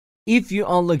If you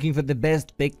are looking for the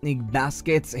best picnic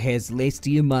baskets, here's a list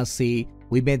you must see.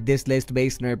 We made this list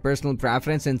based on our personal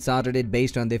preference and sorted it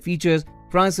based on their features,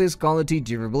 prices, quality,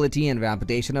 durability, and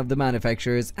reputation of the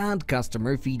manufacturers and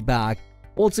customer feedback.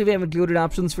 Also, we have included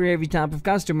options for every type of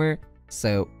customer.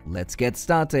 So, let's get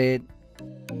started.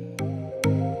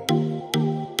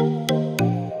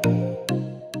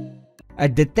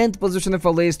 At the 10th position of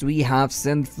our list, we have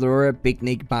Sunflora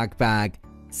Picnic Backpack.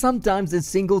 Sometimes a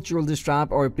single shoulder strap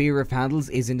or a pair of handles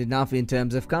isn't enough in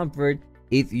terms of comfort.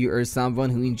 If you are someone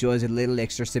who enjoys a little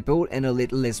extra support and a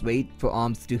little less weight for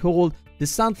arms to hold, the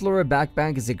Sunflora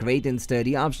backpack is a great and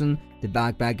sturdy option. The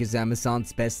backpack is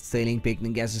Amazon's best-selling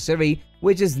picnic accessory,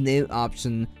 which is no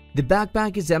option. The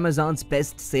backpack is Amazon's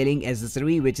best-selling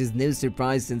accessory, which is no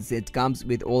surprise since it comes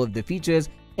with all of the features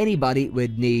anybody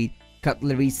would need.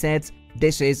 Cutlery sets,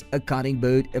 dishes, a cutting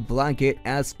board, a blanket,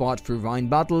 a spot for wine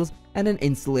bottles, and an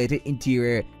insulated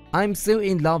interior. "I'm so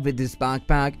in love with this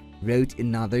backpack," wrote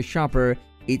another shopper.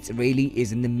 "It really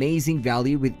is an amazing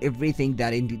value with everything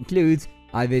that it includes.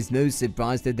 I was most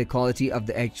surprised at the quality of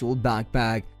the actual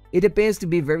backpack. It appears to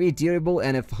be very durable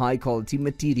and of high quality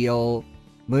material."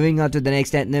 Moving on to the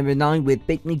next at number 9 with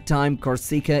Picnic Time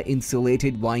Corsica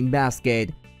Insulated Wine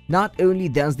Basket. Not only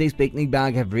does this picnic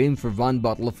bag have room for one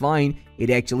bottle of wine, it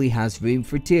actually has room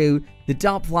for two. The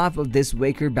top flap of this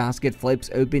wicker basket flips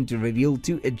open to reveal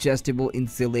two adjustable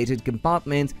insulated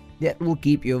compartments that will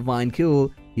keep your wine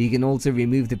cool. You can also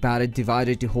remove the padded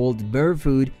divider to hold more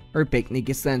food or picnic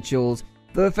essentials.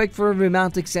 Perfect for a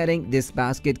romantic setting, this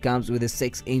basket comes with a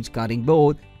 6-inch cutting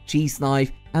board, cheese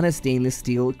knife, and a stainless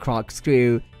steel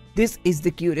corkscrew. "This is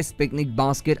the cutest picnic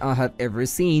basket I have ever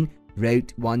seen,"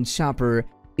 wrote one shopper.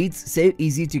 "It's so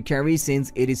easy to carry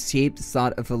since it is shaped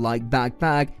sort of a like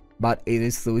backpack, but it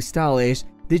is so stylish.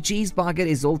 The cheese pocket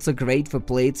is also great for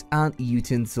plates and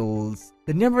utensils."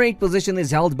 The number 8 position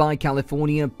is held by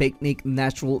California Picnic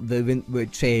Natural Woven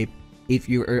Woodchip. If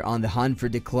you are on the hunt for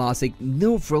the classic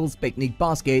no-frills picnic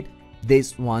basket,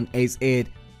 this one is it.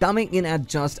 Coming in at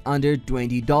just under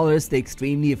 $20, the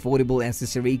extremely affordable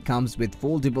accessory comes with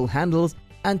foldable handles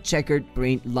and checkered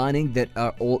print lining that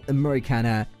are all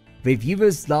Americana.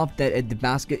 Reviewers love that the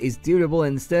basket is durable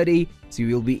and sturdy, so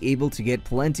you'll be able to get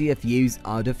plenty of use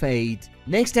out of it.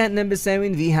 Next at number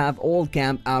 7, we have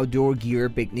AllCamp Outdoor Gear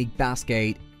Picnic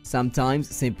Basket. Sometimes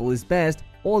simple is best.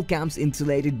 AllCamp's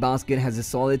insulated basket has a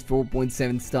solid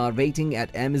 4.7 star rating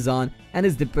at Amazon and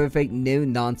is the perfect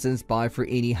no-nonsense buy for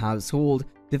any household.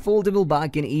 The foldable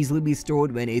bag can easily be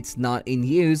stored when it's not in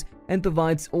use and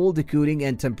provides all the cooling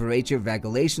and temperature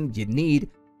regulation you need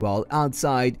while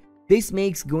outside. "This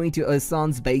makes going to a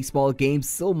son's baseball game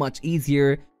so much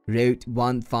easier," wrote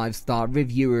one 5-star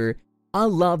reviewer. "I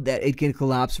love that it can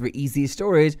collapse for easy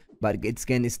storage, but it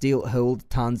can still hold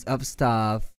tons of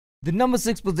stuff." The number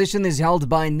 6 position is held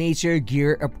by Nature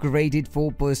Gear Upgraded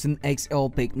 4-Person XL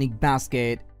Picnic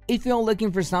Basket. If you're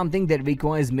looking for something that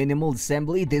requires minimal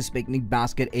assembly, this picnic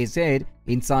basket is it.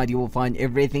 Inside you will find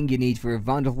everything you need for a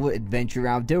wonderful adventure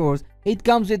outdoors. It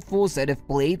comes with 4 sets of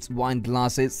plates, wine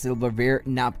glasses, silverware,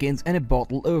 napkins, and a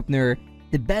bottle opener.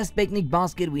 "The best picnic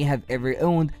basket we have ever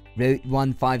owned," wrote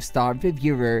one 5-star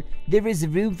reviewer. "There is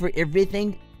room for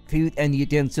everything. Food and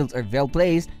utensils are well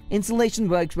placed. Insulation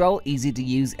works well, easy to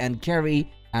use and carry,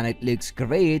 and it looks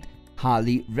great.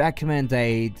 Highly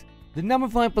recommended." The number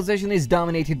 5 position is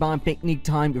dominated by Picnic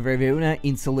Time Verona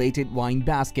Insulated Wine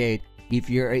Basket. If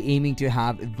you're aiming to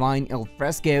have wine al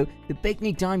fresco, the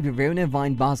Picnic Time Verona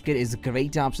Wine Basket is a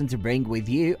great option to bring with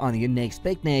you on your next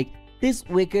picnic. This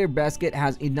wicker basket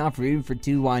has enough room for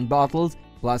 2 wine bottles,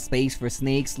 plus space for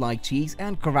snacks like cheese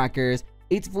and crackers.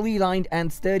 It's fully lined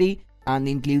and sturdy and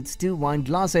includes 2 wine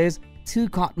glasses, 2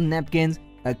 cotton napkins,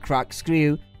 a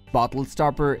corkscrew, bottle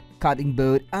stopper, cutting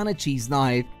board, and a cheese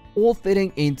knife, all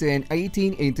fitting into an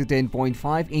 18 x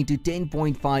 10.5 x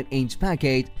 10.5 inch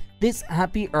package. This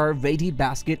happy hour ready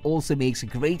basket also makes a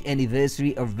great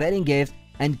anniversary or wedding gift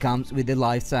and comes with a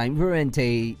lifetime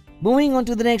warranty. Moving on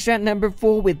to the next at number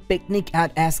 4 with Picnic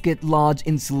at Ascot Large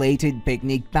Insulated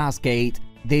Picnic Basket.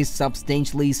 This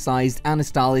substantially sized and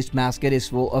stylish basket is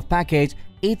full of package.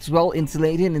 It's well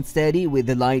insulated and sturdy with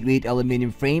a lightweight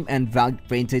aluminum frame and rugged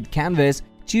printed canvas.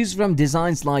 Choose from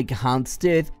designs like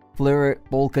houndstooth, flower,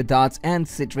 polka dots, and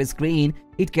citrus green.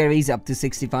 It carries up to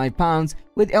 65 pounds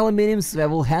with aluminum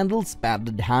swivel handles,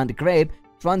 padded hand grip,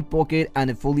 front pocket,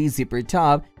 and a fully zippered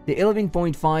top. The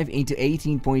 11.5 x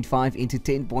 18.5 x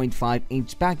 10.5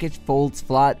 inch package folds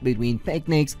flat between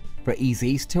picnics for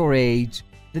easy storage.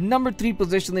 The number 3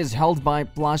 position is held by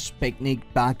Plush Picnic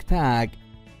Backpack.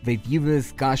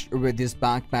 Reviewers gushed over this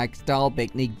backpack style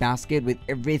picnic basket with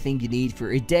everything you need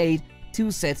for a date.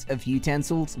 2 sets of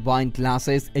utensils, wine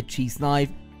glasses, a cheese knife,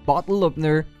 bottle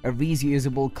opener, a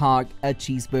reusable cork, a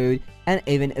cheese board, and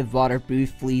even a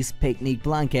waterproof fleece picnic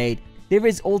blanket. There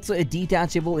is also a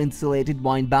detachable insulated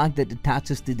wine bag that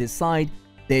attaches to the side.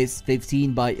 This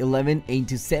 15 by 11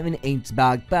 into 7-inch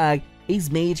backpack is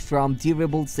made from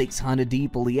durable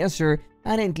 600D polyester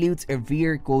and includes a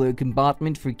rear cooler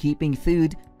compartment for keeping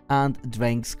food and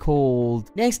drinks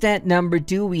cold. Next at number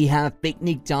 2, we have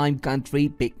Picnic Time Country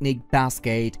Picnic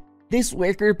Basket. This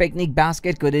wicker picnic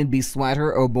basket couldn't be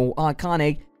sweeter or more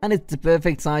iconic, and it's the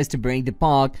perfect size to bring to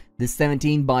park. The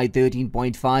 17 by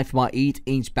 13.5 by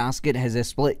 8-inch basket has a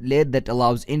split lid that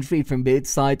allows entry from both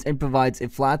sides and provides a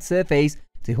flat surface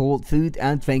to hold food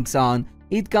and drinks on.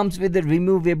 It comes with a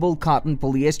removable cotton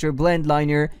polyester blend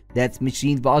liner that's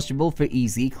machine washable for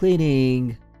easy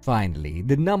cleaning. Finally,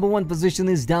 the number 1 position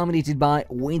is dominated by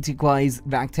Vintiquewise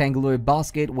rectangular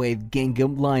basket with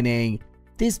gingham lining.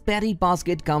 This petty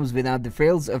basket comes without the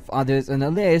frills of others on our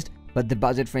list, but the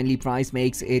budget-friendly price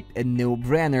makes it a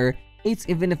no-brainer. It's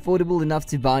even affordable enough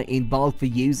to buy in bulk for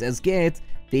use as gifts,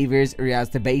 favors, or as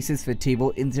the basis for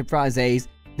table enterprises.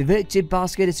 The Woodchip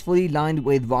basket is fully lined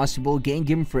with washable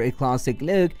gingham for a classic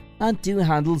look, and 2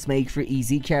 handles make for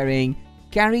easy carrying.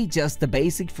 Carry just the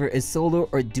basic for a solo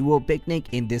or duo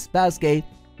picnic in this basket,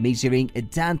 measuring a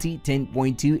dainty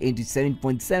 10.2 into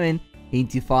 7.7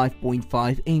 into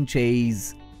 5.5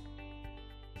 inches.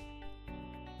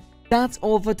 That's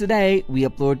all for today. We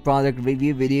upload product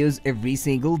review videos every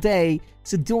single day,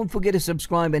 so don't forget to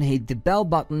subscribe and hit the bell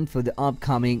button for the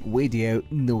upcoming video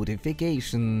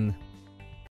notification.